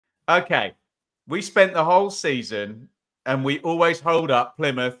Okay. We spent the whole season and we always hold up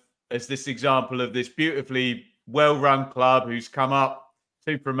Plymouth as this example of this beautifully well-run club who's come up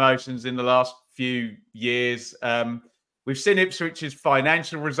 2 promotions in the last few years. We've seen Ipswich's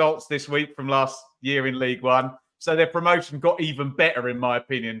financial results this week from last year in League One. So their promotion got even better, in my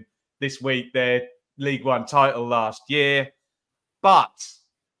opinion, this week. Their League One title last year. But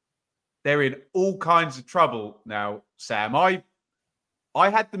they're in all kinds of trouble now, Sam. I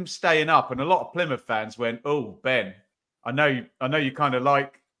had them staying up, and a lot of Plymouth fans went, "Oh, Ben, I know you kind of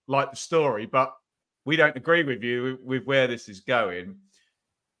like the story, but we don't agree with you with where this is going."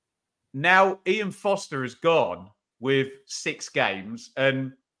 Now, Iain Foster has gone with 6 games,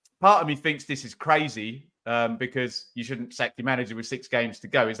 and part of me thinks this is crazy because you shouldn't sack your manager with 6 games to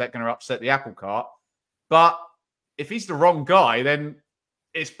go. Is that going to upset the apple cart? But if he's the wrong guy, then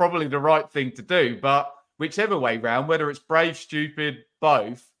it's probably the right thing to do. But whichever way round, whether it's brave, stupid,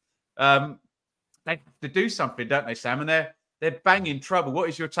 both, they have to do something, don't they, Sam? And they're banging trouble. What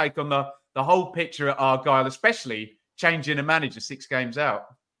is your take on the whole picture at Argyle, especially changing a manager 6 games out?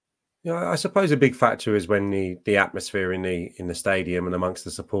 Yeah, I suppose a big factor is when the atmosphere in the stadium and amongst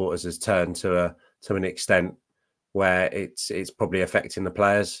the supporters has turned to an extent where it's probably affecting the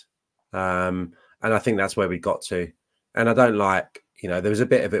players, and I think that's where we got to. And I don't like, there was a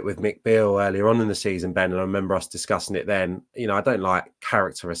bit of it with Mick Beale earlier on in the season, Ben, and I remember us discussing it then. I don't like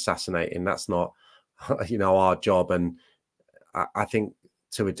character assassinating. That's not our job, and I think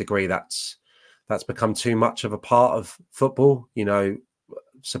to a degree that's become too much of a part of football.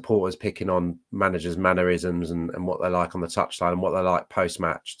 Supporters picking on managers' mannerisms and what they like on the touchline and what they like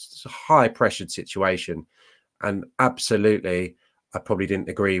post-match. It's a high-pressured situation. And absolutely, I probably didn't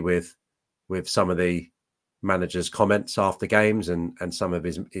agree with some of the manager's comments after games and some of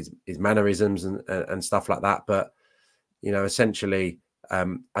his mannerisms and stuff like that. But, essentially,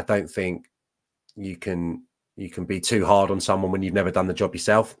 I don't think you can be too hard on someone when you've never done the job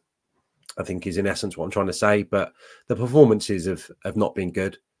yourself, I think is in essence what I'm trying to say. But the performances have not been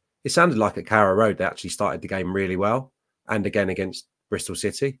good. It sounded like at Carrow Road they actually started the game really well, and again against Bristol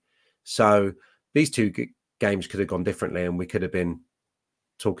City. So these 2 games could have gone differently, and we could have been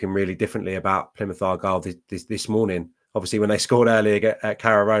talking really differently about Plymouth Argyle this morning. Obviously, when they scored earlier at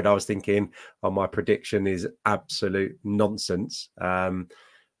Carrow Road, I was thinking, "Oh, my prediction is absolute nonsense." And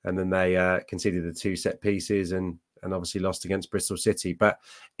then they conceded the 2 set pieces and obviously lost against Bristol City. But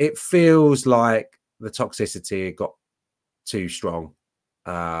it feels like the toxicity got too strong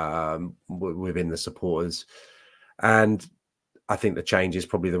within the supporters. And I think the change is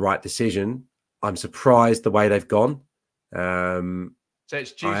probably the right decision. I'm surprised the way they've gone. So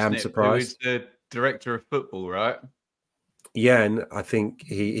it's Juice, I am surprised. Who is the director of football, right? Yeah, and I think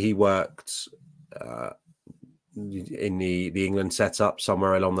he worked in the England setup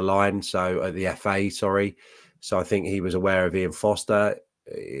somewhere along the line. So at the FA, sorry. So I think he was aware of Iain Foster.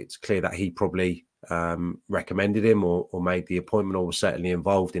 It's clear that he probably recommended him or made the appointment or was certainly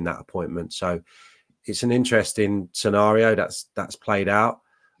involved in that appointment. So it's an interesting scenario that's played out.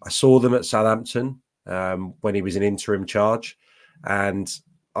 I saw them at Southampton when he was in interim charge, and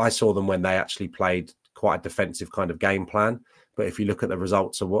I saw them when they actually played quite a defensive kind of game plan. But if you look at the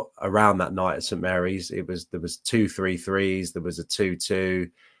results of what around that night at St Mary's, there was 2 3-3s, there was a 2-2.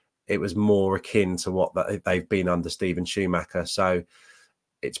 It was more akin to what they've been under Stephen Schumacher. So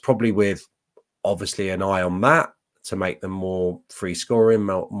it's probably with obviously an eye on that to make them more free scoring,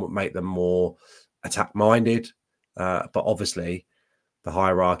 make them more attack minded. But obviously the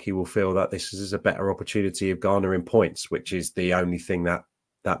hierarchy will feel that this is a better opportunity of garnering points, which is the only thing that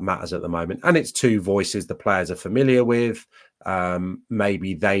matters at the moment. And it's 2 voices the players are familiar with.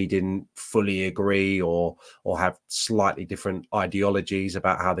 Maybe they didn't fully agree or have slightly different ideologies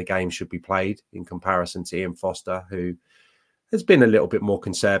about how the game should be played in comparison to Iain Foster, who has been a little bit more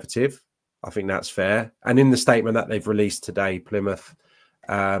conservative. I think that's fair. And in the statement that they've released today, Plymouth,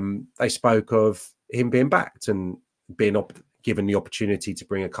 they spoke of him being backed and being given the opportunity to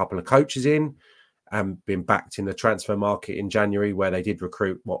bring a couple of coaches in, and been backed in the transfer market in January, where they did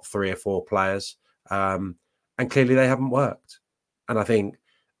recruit, 3 or 4 players. And clearly they haven't worked. And I think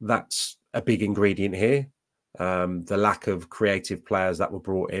that's a big ingredient here. The lack of creative players that were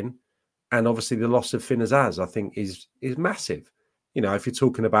brought in. And obviously the loss of Finn Azaz, I think, is massive. If you're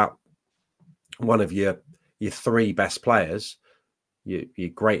talking about one of your 3 best players, your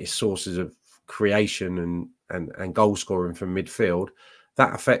greatest sources of creation and goal scoring from midfield,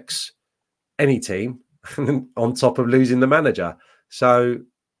 that affects any team on top of losing the manager. So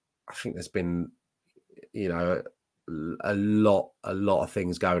I think there's been, a lot of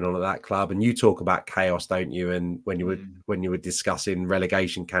things going on at that club. And you talk about chaos, don't you? And when you were discussing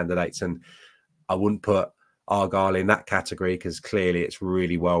relegation candidates, and I wouldn't put Argyle in that category because clearly it's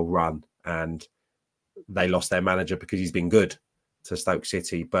really well run, and they lost their manager because he's been good to Stoke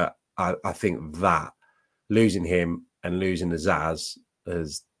City. But I think that losing him and losing the Zaz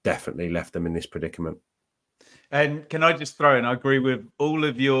has definitely left them in this predicament. And can I just throw in, I agree with all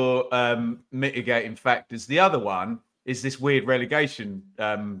of your mitigating factors. The other one is this weird relegation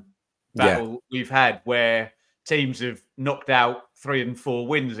battle we've had where teams have knocked out 3 and 4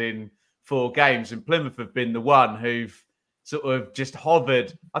 wins in 4 games, and Plymouth have been the one who've sort of just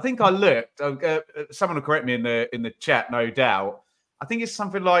hovered. I think I looked, someone will correct me in the chat, no doubt. I think it's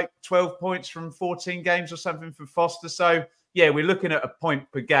something like 12 points from 14 games or something for Foster. So, yeah, we're looking at a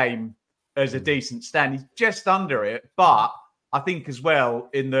point per game as a decent stand. He's just under it, but I think as well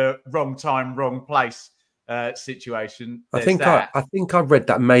in the wrong time, wrong place situation. I think I read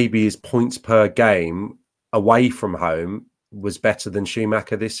that maybe his points per game away from home was better than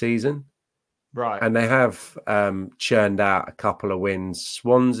Schumacher this season. Right. And they have churned out a couple of wins.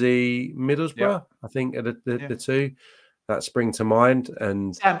 Swansea, Middlesbrough, I think are the two that spring to mind.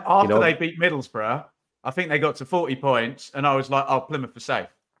 And Sam, after they beat Middlesbrough, I think they got to 40 points, and I was like, "Oh, Plymouth are safe."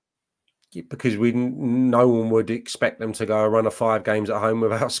 Because no one would expect them to go a run of 5 games at home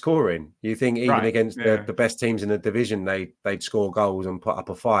without scoring. You think even against the best teams in the division, they'd score goals and put up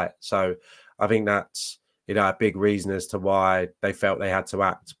a fight. So I think that's a big reason as to why they felt they had to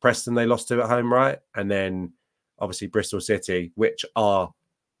act. Preston they lost to at home, right? And then obviously Bristol City, which are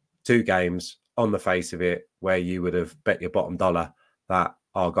 2 games on the face of it where you would have bet your bottom dollar that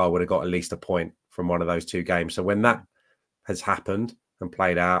Argyle would have got at least a point from one of those 2 games. So when that has happened and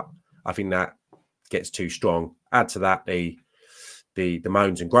played out, I think that gets too strong. Add to that the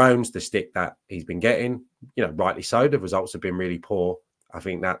moans and groans, the stick that he's been getting, rightly so. The results have been really poor. I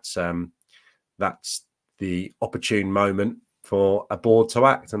think that's the opportune moment for a board to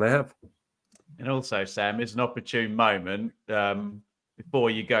act, and they have. And also, Sam, it's an opportune moment before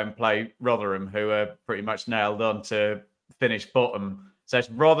you go and play Rotherham, who are pretty much nailed on to finish bottom. So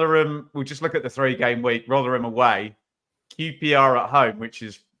it's Rotherham. We'll just look at the 3-game week. Rotherham away, QPR at home, which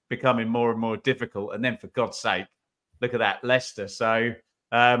is becoming more and more difficult. And then, for God's sake, look at that, Leicester. So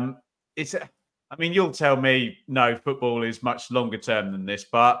you'll tell me, no, football is much longer term than this,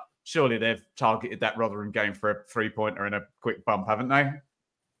 but surely they've targeted that Rotherham game for a 3-pointer and a quick bump, haven't they?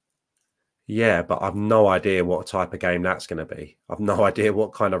 Yeah, but I've no idea what type of game that's going to be. I've no idea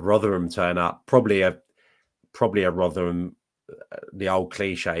what kind of Rotherham turn up. Probably a Rotherham, the old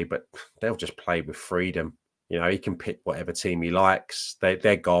cliche, but they'll just play with freedom. He can pick whatever team he likes.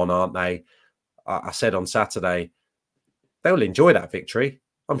 They're gone, aren't they? I said on Saturday, they'll enjoy that victory.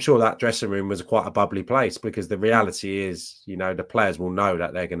 I'm sure that dressing room was quite a bubbly place because the reality is, the players will know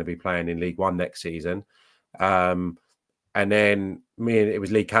that they're going to be playing in League One next season. And then it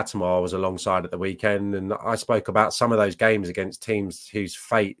was Lee Catamar I was alongside at the weekend, and I spoke about some of those games against teams whose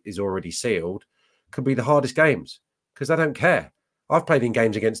fate is already sealed could be the hardest games because they don't care. I've played in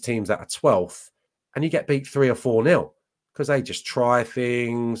games against teams that are 12th, and you get beat 3 or 4-0 because they just try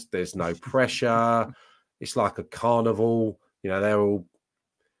things. There's no pressure. It's like a carnival. They're all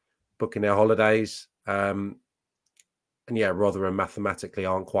booking their holidays. And yeah, Rotherham mathematically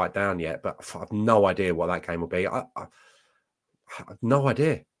aren't quite down yet, but I've no idea what that game will be. I have no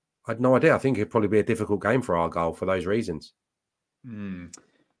idea. I had no idea. I think it'd probably be a difficult game for Argyle for those reasons.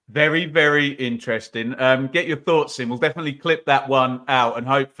 Very, very interesting. Get your thoughts in. We'll definitely clip that one out, and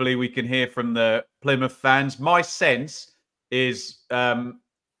hopefully we can hear from the Plymouth fans. My sense is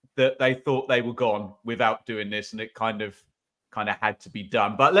that they thought they were gone without doing this, and it kind of had to be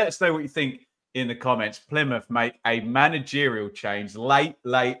done. But let us know what you think in the comments. Plymouth make a managerial change late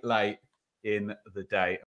in the day.